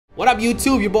What up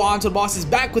YouTube, your boy AntoDaBoss is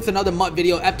back with another MUT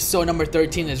video. Episode number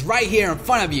 13 is right here in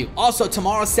front of you. Also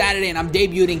tomorrow Saturday, and I'm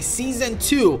debuting season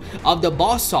 2 of the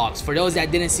Boss Talks. For those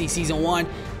that didn't see season 1,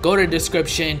 go to the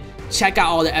description, check out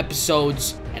all the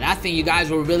episodes, and I think you guys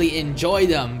will really enjoy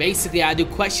them. Basically, I do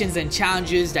questions and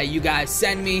challenges that you guys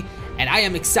send me, and I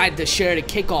am excited to share the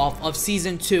kickoff of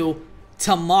season 2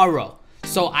 tomorrow.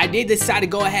 So I did decide to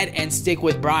go ahead and stick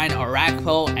with Brian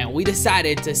Orakpo, and we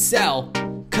decided to sell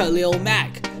Khalil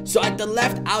Mack. So at the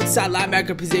left outside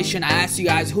linebacker position, I asked you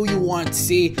guys who you want to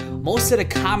see. Most of the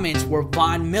comments were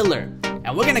Von Miller.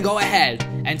 And we're going to go ahead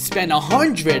and spend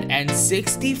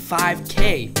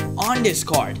 $165K on this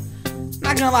card.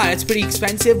 Not going to lie, it's pretty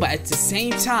expensive, but at the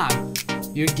same time,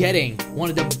 you're getting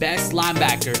one of the best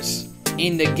linebackers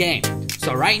in the game.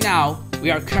 So right now,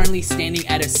 we are currently standing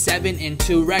at a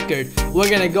 7-2 record. We're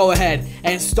going to go ahead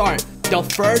and start the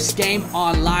first game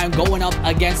online going up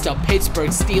against the Pittsburgh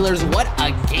Steelers. What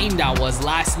a game that was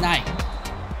last night.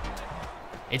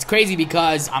 It's crazy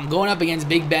because I'm going up against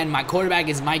Big Ben. My quarterback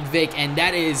is Mike Vick, and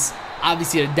that is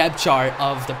obviously the depth chart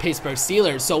of the Pittsburgh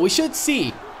Steelers. So we should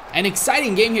see an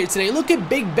exciting game here today. Look at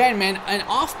Big Ben, man. An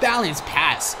off-balance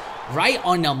pass right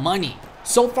on the money.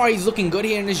 So far, he's looking good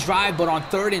here in this drive, but on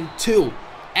 3rd and 2,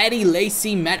 Eddie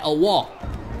Lacy met a wall.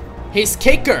 His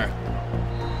kicker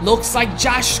looks like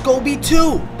Josh Scobie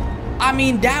too. I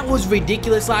mean, that was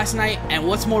ridiculous last night, and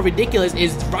what's more ridiculous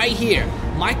is right here.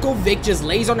 Michael Vick just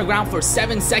lays on the ground for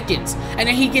 7 seconds, and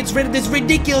then he gets rid of this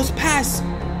ridiculous pass.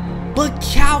 But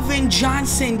Calvin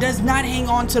Johnson does not hang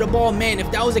on to the ball. Man, if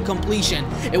that was a completion,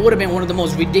 it would have been one of the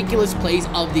most ridiculous plays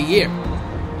of the year.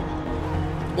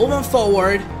 Moving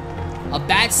forward, a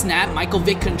bad snap. Michael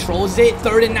Vick controls it.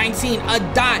 3rd and 19, a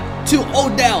dot to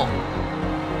Odell.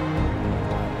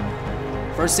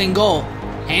 1st and goal.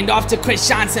 Hand off to Chris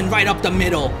Johnson right up the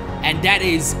middle. And that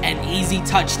is an easy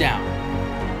touchdown.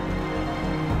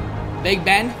 Big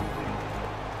Ben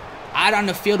out on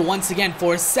the field once again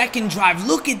for a second drive.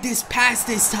 Look at this pass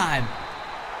this time.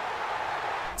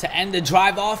 To end the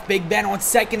drive off, Big Ben on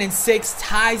 2nd and 6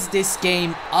 ties this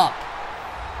game up.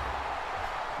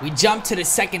 We jump to the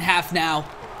second half now.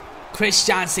 Chris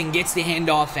Johnson gets the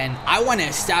handoff, and I want to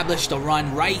establish the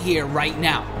run right here, right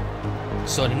now.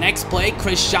 So the next play,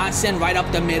 Chris Johnson right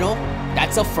up the middle.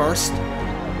 That's a first.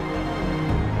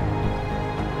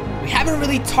 We haven't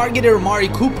really targeted Amari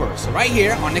Cooper. So right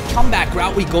here on the comeback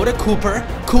route, we go to Cooper.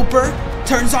 Cooper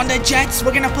turns on the Jets.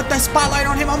 We're going to put the spotlight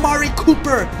on him. Amari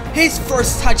Cooper, his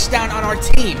first touchdown on our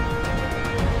team.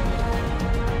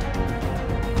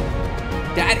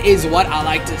 That is what I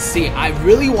like to see. I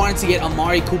really wanted to get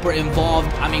Amari Cooper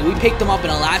involved. I mean, we picked him up in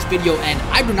the last video, and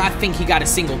I do not think he got a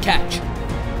single catch.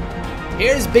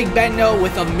 Here's Big Ben though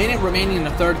with a minute remaining in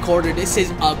the 3rd quarter. This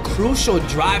is a crucial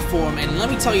drive for him, and let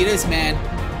me tell you this, man.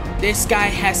 This guy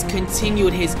has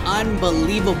continued his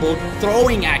unbelievable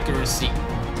throwing accuracy.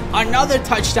 Another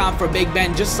touchdown for Big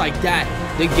Ben just like that.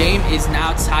 The game is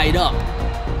now tied up.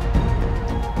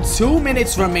 2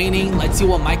 minutes remaining. Let's see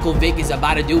what Michael Vick is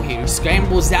about to do here. He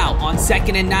scrambles out on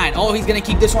 2nd and 9. Oh, he's going to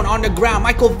keep this one on the ground.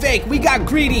 Michael Vick, we got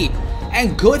greedy.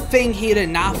 And good thing he did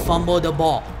not fumble the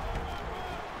ball.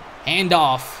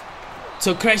 Handoff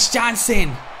to Chris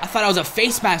Johnson. I thought it was a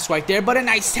face mask right there, but a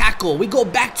nice tackle. We go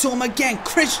back to him again.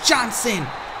 Chris Johnson.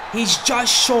 He's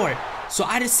just short. So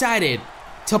I decided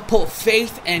to put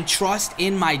faith and trust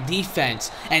in my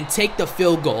defense and take the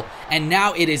field goal. And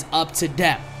now it is up to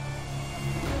them.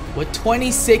 With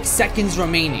 26 seconds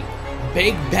remaining,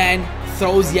 Big Ben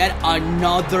throws yet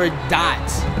another dot.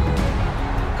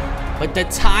 But the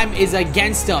time is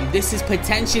against him. This is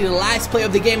potentially the last play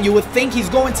of the game. You would think he's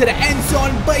going to the end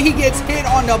zone, but he gets hit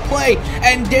on the play.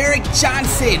 And Derek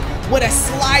Johnson with a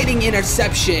sliding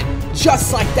interception.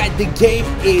 Just like that, the game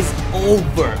is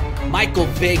over. Michael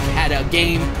Vick had a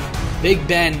game. Big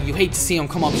Ben, you hate to see him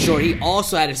come up short. He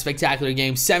also had a spectacular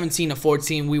game.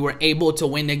 17-14, we were able to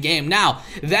win the game. Now,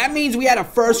 that means we had a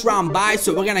 1st round bye,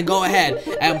 so we're going to go ahead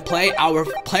and play our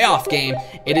playoff game.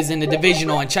 It is in the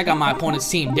divisional, and check out my opponent's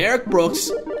team. Derek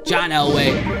Brooks, John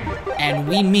Elway, and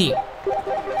we meet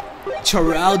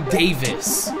Terrell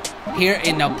Davis here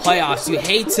in the playoffs. You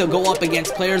hate to go up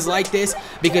against players like this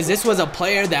because this was a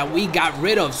player that we got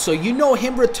rid of. So you know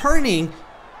him returning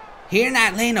here in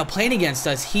Atlanta playing against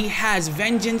us, he has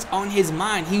vengeance on his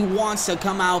mind. He wants to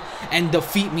come out and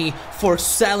defeat me for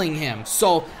selling him.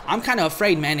 So I'm kind of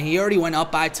afraid, man. He already went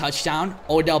up by a touchdown.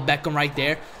 Odell Beckham right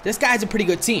there. This guy has a pretty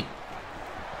good team.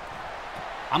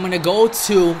 I'm going to go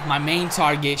to my main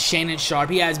target, Shannon Sharpe.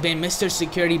 He has been Mr.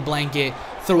 Security Blanket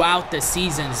throughout the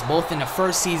seasons, both in the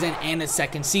first season and the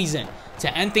second season.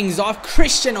 To end things off,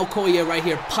 Christian Okoye right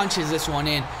here punches this one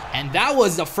in. And that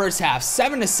was the first half,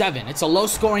 7-7. It's a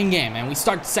low-scoring game, and we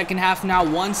start the second half now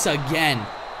once again.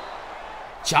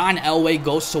 John Elway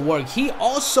goes to work. He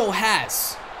also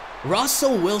has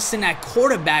Russell Wilson at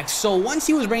quarterback. So once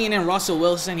he was bringing in Russell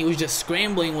Wilson, he was just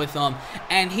scrambling with him,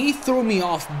 and he threw me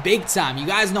off big time. You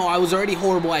guys know I was already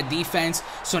horrible at defense,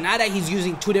 so now that he's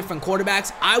using two different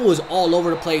quarterbacks, I was all over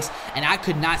the place, and I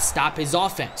could not stop his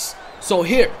offense. So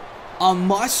here, a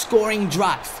must-scoring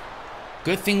drive.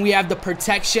 Good thing we have the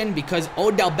protection because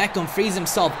Odell Beckham frees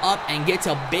himself up and gets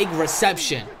a big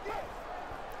reception.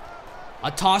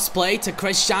 A toss play to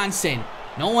Chris Johnson.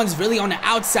 No one's really on the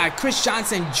outside. Chris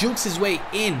Johnson jukes his way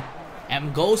in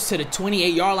and goes to the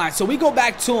 28-yard line. So we go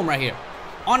back to him right here.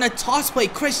 On a toss play,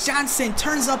 Chris Johnson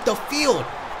turns up the field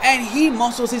and he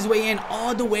muscles his way in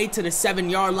all the way to the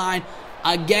 7-yard line.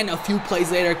 Again, a few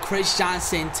plays later, Chris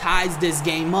Johnson ties this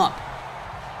game up.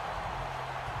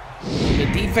 The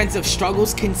defensive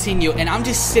struggles continue, and I'm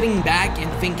just sitting back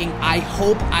and thinking, I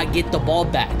hope I get the ball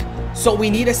back. So we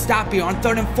need a stop here on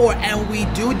 3rd and 4, and we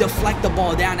do deflect the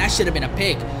ball down. That should have been a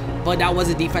pick, but that was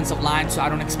a defensive line, so I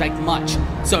don't expect much.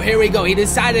 So here we go. He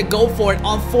decided to go for it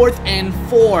on 4th and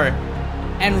 4,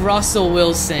 and Russell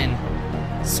Wilson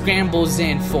scrambles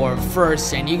in for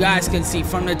first, and you guys can see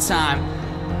from the time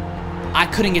I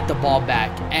couldn't get the ball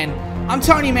back. And I'm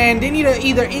telling you, man, they need to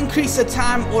either increase the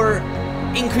time or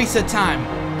increase the time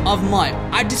of mud.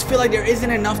 I just feel like there isn't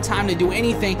enough time to do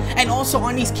anything. And also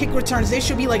on these kick returns, they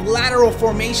should be like lateral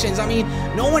formations. I mean,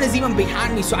 no one is even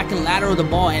behind me so I can lateral the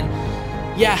ball. And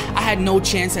yeah, I had no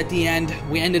chance at the end.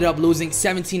 We ended up losing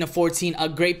 17-14. A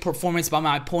great performance by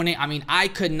my opponent. I mean, I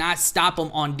could not stop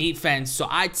him on defense, so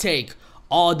I take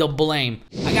all the blame.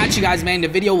 I got you guys, man. The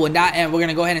video will not end. We're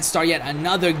gonna go ahead and start yet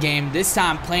another game, this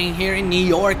time playing here in New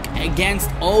York against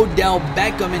Odell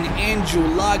Beckham and Andrew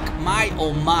Luck. My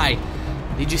oh my,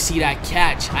 did you see that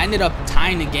catch? I ended up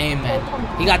tying the game,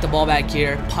 man. He got the ball back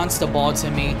here, punts the ball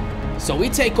to me. So we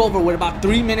take over with about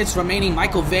 3 minutes remaining.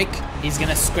 Michael Vick, he's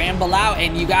gonna scramble out,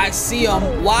 and you guys see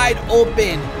him wide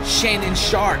open, Shannon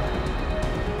Sharpe.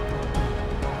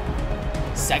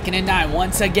 2nd and 9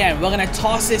 once again. We're going to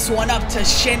toss this one up to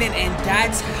Shannon, and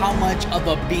that's how much of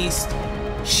a beast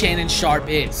Shannon Sharpe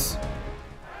is.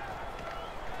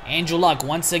 Andrew Luck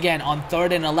once again on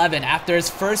 3rd and 11. After his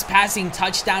first passing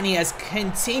touchdown, he has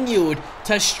continued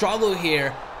to struggle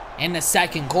here in the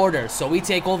second quarter. So we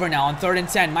take over now on 3rd and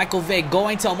 10. Michael Vick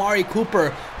going to Amari Cooper,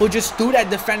 who just threw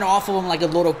that defender off of him like a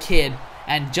little kid.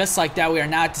 And just like that, we are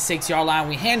now at the 6-yard line.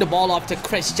 We hand the ball off to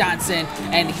Chris Johnson,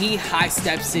 and he high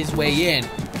steps his way in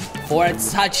for a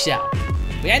touchdown.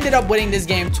 We ended up winning this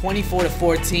game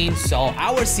 24-14, so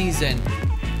our season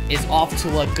is off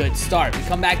to a good start. We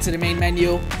come back to the main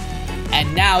menu,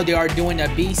 and now they are doing a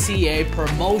BCA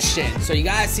promotion. So you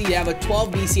guys see they have a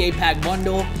 12 BCA pack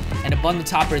bundle, and the bundle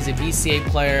topper is a BCA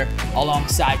player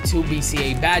alongside 2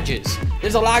 BCA badges.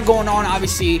 There's a lot going on.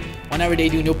 Obviously, whenever they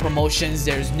do new promotions,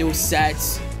 there's new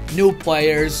sets, new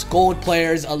players, gold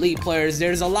players, elite players.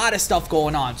 There's a lot of stuff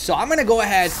going on. So I'm going to go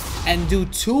ahead and do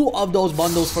 2 of those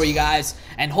bundles for you guys,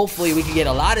 and hopefully we can get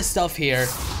a lot of stuff here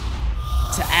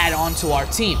to add on to our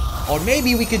team. Or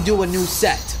maybe we could do a new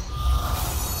set.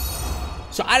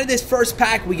 So out of this first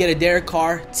pack, we get a Derek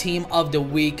Carr Team of the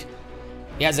Week.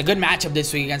 He has a good matchup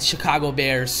this week against Chicago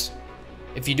Bears,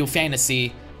 if you do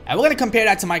fantasy. And we're going to compare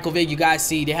that to Michael Vick. You guys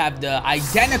see they have the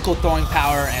identical throwing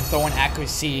power and throwing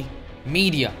accuracy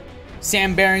media.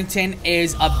 Sam Barrington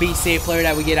is a BCA player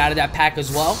that we get out of that pack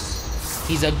as well.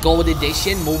 He's a gold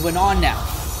edition. Moving on now.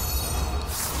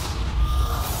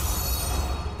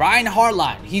 Brian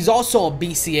Hartline. He's also a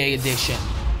BCA edition.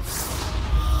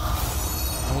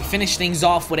 And we finish things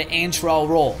off with an Antrell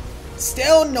Roll.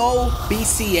 Still no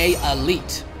BCA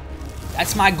Elite.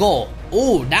 That's my goal.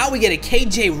 Ooh, now we get a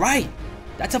KJ Wright.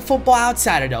 That's a Football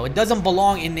Outsider, though. It doesn't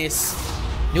belong in this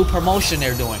new promotion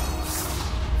they're doing.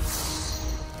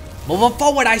 Moving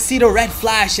forward, I see the red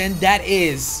flash, and that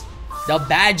is the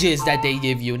badges that they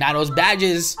give you. Now, those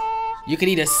badges, you can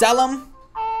either sell them.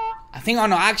 I think on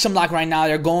the auction block right now,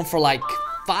 they're going for like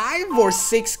 5 or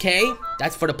 6K.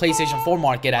 That's for the PlayStation 4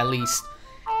 market, at least.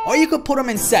 Or you could put them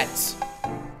in sets.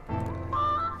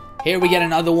 Here we get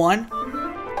another one.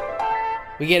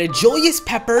 We get a Julius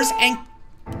Peppers and...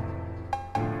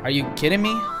 Are you kidding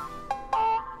me?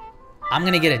 I'm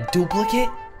gonna get a duplicate?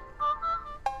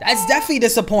 That's definitely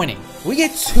disappointing. We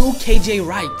get 2 KJ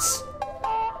Wrights.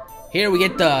 Here we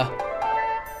get the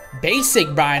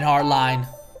basic Brian Hartline.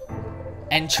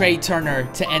 and Trey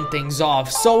Turner to end things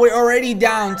off. So we're already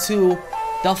down to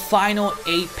the final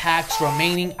 8 packs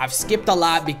remaining. I've skipped a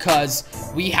lot because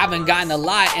we haven't gotten a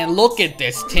lot. And look at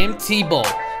this, Tim Tebow.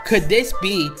 Could this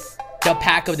be the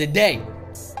pack of the day?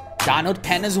 Donald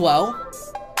Penn as well.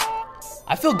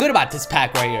 I feel good about this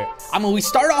pack right here. I mean, we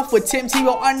start off with Tim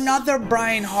Tebow, another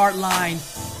Brian Hartline,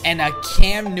 and a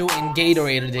Cam Newton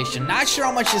Gatorade edition. Not sure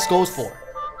how much this goes for.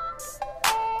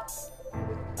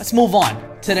 Let's move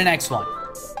on to the next one.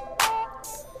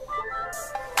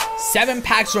 7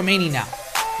 packs remaining now.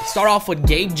 We start off with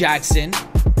Gabe Jackson.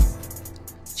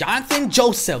 Jonathan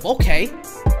Joseph, okay.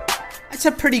 That's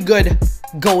a pretty good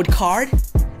gold card.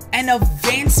 And a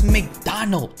Vance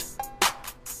McDonald.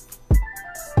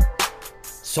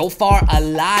 So far, a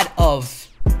lot of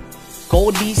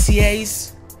gold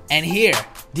BCAs. And here,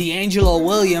 D'Angelo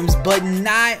Williams, but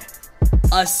not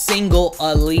a single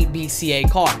elite BCA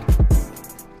card.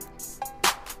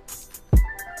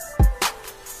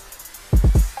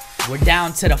 We're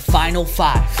down to the final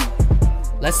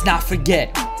 5. Let's not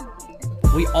forget,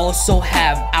 we also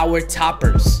have our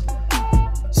toppers.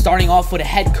 Starting off with a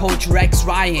head coach Rex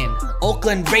Ryan,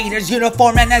 Oakland Raiders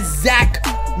uniform, and a Zach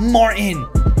Martin.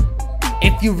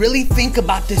 If you really think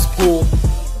about this pool,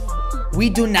 we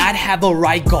do not have a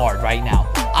right guard right now.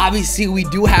 Obviously, we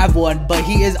do have one, but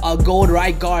he is a gold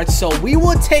right guard. So we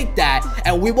will take that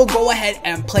and we will go ahead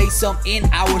and place him in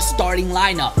our starting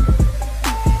lineup.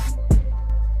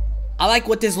 I like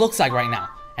what this looks like right now.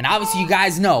 And obviously, you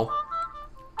guys know,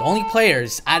 the only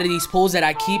players out of these pools that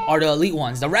I keep are the elite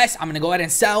ones. The rest, I'm going to go ahead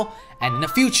and sell. And in the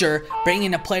future, bring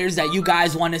in the players that you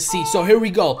guys want to see. So here we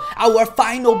go. Our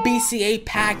final BCA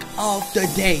pack of the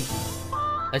day.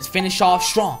 Let's finish off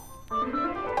strong.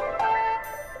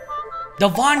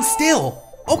 Devon Still.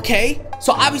 Okay.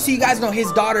 So obviously, you guys know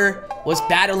his daughter was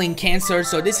battling cancer.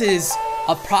 So this is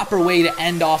a proper way to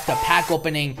end off the pack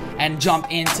opening and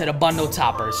jump into the bundle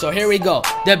topper. So here we go.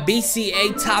 The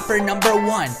BCA topper number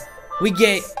 1. We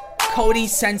get Cody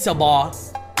Sensabaugh,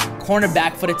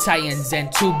 cornerback for the Titans,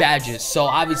 and 2 badges. So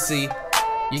obviously,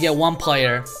 you get 1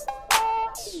 player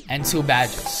and 2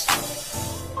 badges.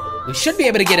 We should be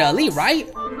able to get an elite, right?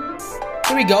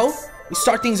 Here we go. We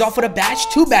start things off with a badge,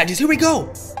 2 badges. Here we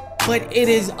go. But it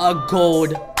is a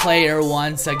gold player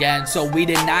once again. So we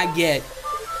did not get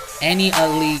any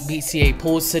elite BCA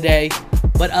pulls today.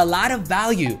 But a lot of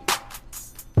value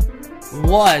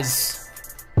was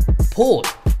pulled.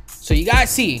 So you guys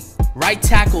see, right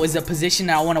tackle is a position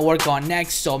that I want to work on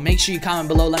next. So make sure you comment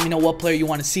below. Let me know what player you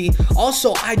want to see.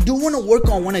 Also, I do want to work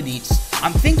on one of these.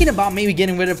 I'm thinking about maybe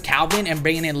getting rid of Calvin and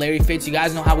bringing in Larry Fitz. You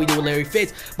guys know how we do with Larry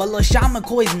Fitz. But LaShawn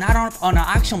McCoy is not on an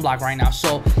auction block right now.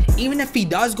 So even if he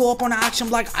does go up on an auction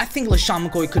block, I think LaShawn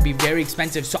McCoy could be very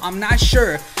expensive. So I'm not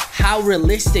sure how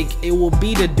realistic it will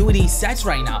be to do these sets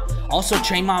right now. Also,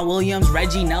 Tremont Williams,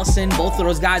 Reggie Nelson, both of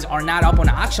those guys are not up on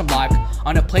an auction block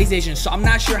on the PlayStation. So I'm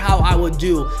not sure how I would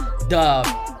do the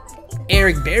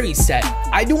Eric Berry set.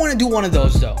 I do want to do one of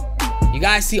those though. You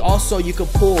guys see also you could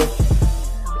pull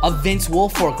a Vince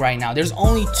Wilfork right now. There's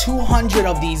only 200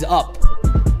 of these up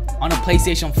on a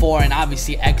PlayStation 4 and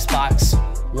obviously Xbox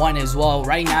One as well.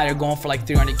 Right now they're going for like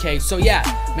 300k. So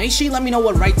yeah, make sure you let me know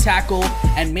what right tackle,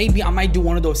 and maybe I might do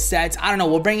one of those sets. I don't know.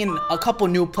 We'll bring in a couple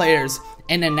new players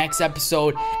in the next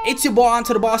episode. It's your boy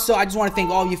AntoDaBoss. So I just want to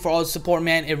thank all of you for all the support,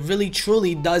 man. It really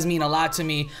truly does mean a lot to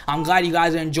me. I'm glad you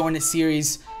guys are enjoying the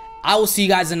series. I will see you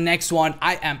guys in the next one.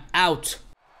 I am out.